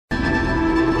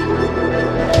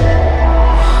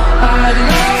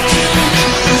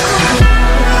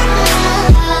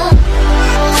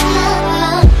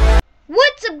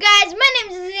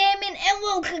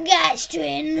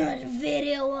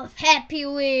Happy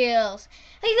Wheels.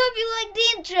 I hope you like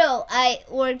the intro. I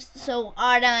worked so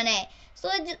hard on it. So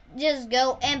let's just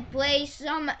go and play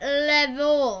some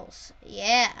levels.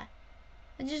 Yeah.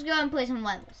 Let's just go and play some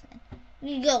levels then.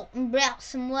 We go and browse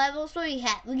some levels. What do we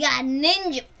have? We got a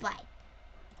ninja fight.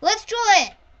 Let's try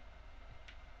it.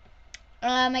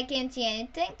 I can't see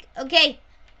anything. Okay,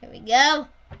 here we go.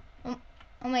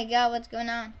 Oh my god, what's going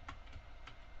on?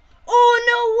 Oh,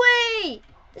 no way!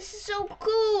 This is so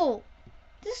cool.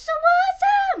 This is so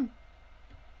awesome.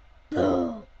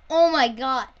 Boom. Oh my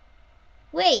god.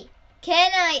 Wait,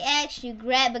 can I actually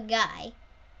grab a guy?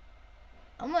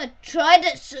 I'm gonna try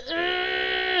this.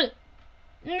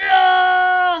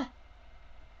 No!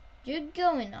 You're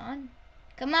going on.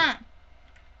 Come on.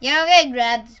 Yeah, I'm gonna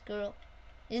grab this girl.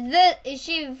 Is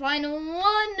she the final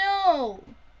one? No.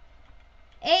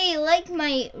 Hey, you like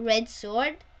my red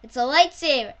sword? It's a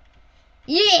lightsaber.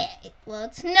 Yeah, well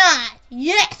it's not.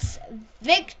 Yes,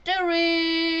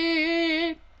 victory.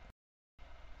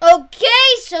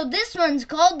 Okay, so this one's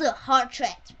called the heart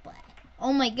transplant.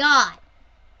 Oh my god.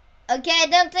 Okay, I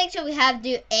don't think so we have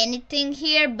to do anything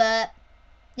here, but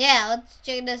yeah, let's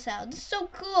check this out. This is so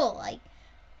cool. Like,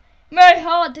 my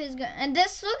heart is good, and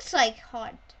this looks like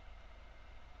heart,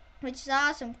 which is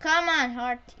awesome. Come on,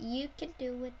 heart, you can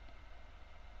do it.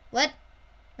 What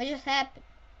just happened?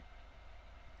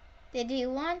 Did he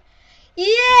win?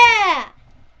 Yeah!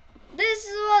 This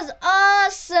was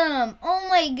awesome! Oh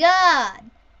my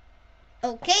god!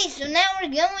 Okay, so now we're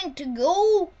going to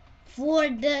go for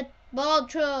the ball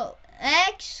throw.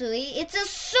 Actually, it's a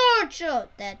sword throw.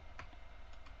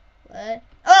 What?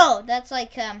 Oh, that's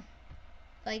like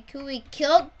who we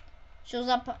killed shows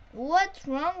up. What's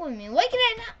wrong with me? Why can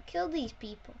I not kill these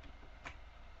people?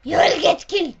 You will get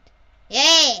killed.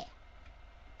 Yeah.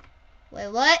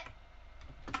 Wait, what?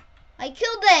 I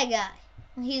killed that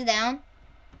guy. He's down.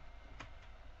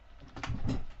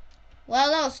 Well,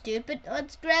 that was stupid.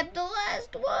 Let's grab the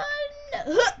last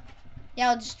one. Yeah,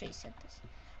 I'll just reset this.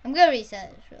 I'm gonna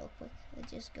reset this real quick.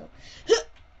 Let's just go.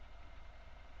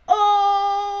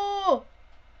 Oh!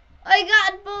 I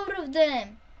got both of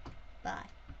them. Bye.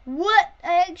 What?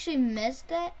 I actually missed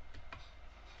that?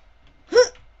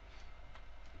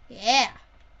 Yeah.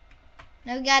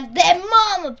 Now we got that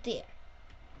mom up there.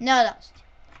 No, that was stupid.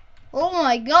 Oh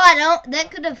my god,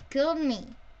 that could have killed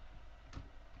me.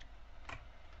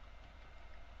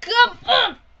 Come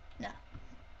on! No.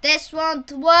 This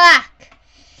won't work.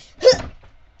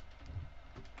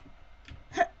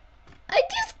 I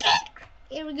just can't.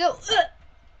 Here we go.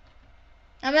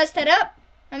 I messed it up.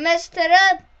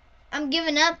 I'm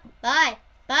giving up. Bye.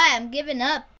 I'm giving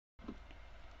up.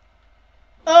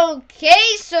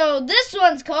 Okay, so this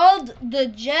one's called the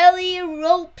jelly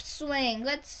rope swing.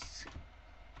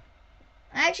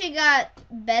 I actually got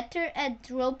better at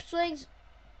rope swings.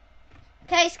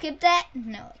 Can I skip that?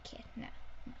 No, I can't. No.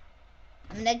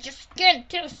 I'm not just getting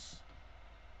this.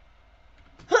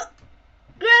 Grab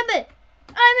it.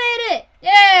 I made it.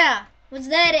 Yeah. Was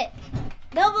that it?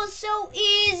 That was so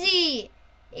easy.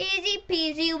 Easy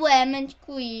peasy lemon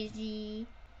squeezy.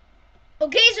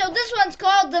 Okay, so this one's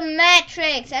called the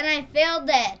Matrix, and I failed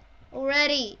that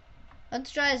already.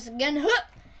 Let's try this again.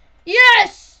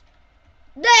 Yes!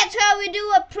 That's how we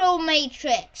do a pro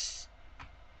Matrix.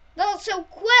 That was so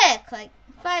quick, like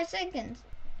 5 seconds.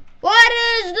 What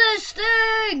is this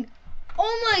thing?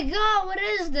 Oh my god, what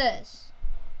is this?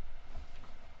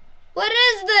 What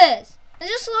is this? I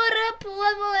just loaded up a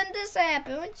level and this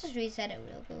happened. Let's just reset it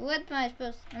real quick. What am I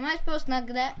supposed to? Am I supposed to knock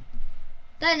that?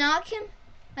 Did I knock him?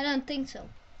 I don't think so.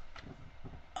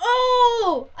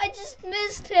 Oh! I just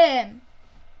missed him.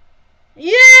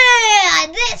 Yeah!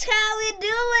 That's how we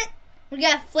do it. We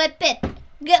gotta flip it.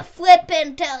 We gotta flip it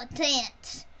until it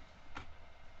ends.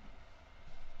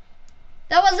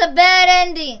 That was a bad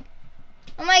ending.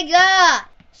 Oh my god.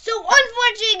 So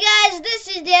unfortunately guys, this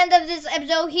is the end of this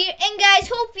episode here. And guys,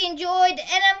 hope you enjoyed.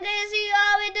 And I'm gonna see you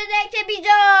all in the next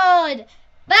episode.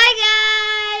 Bye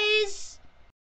guys.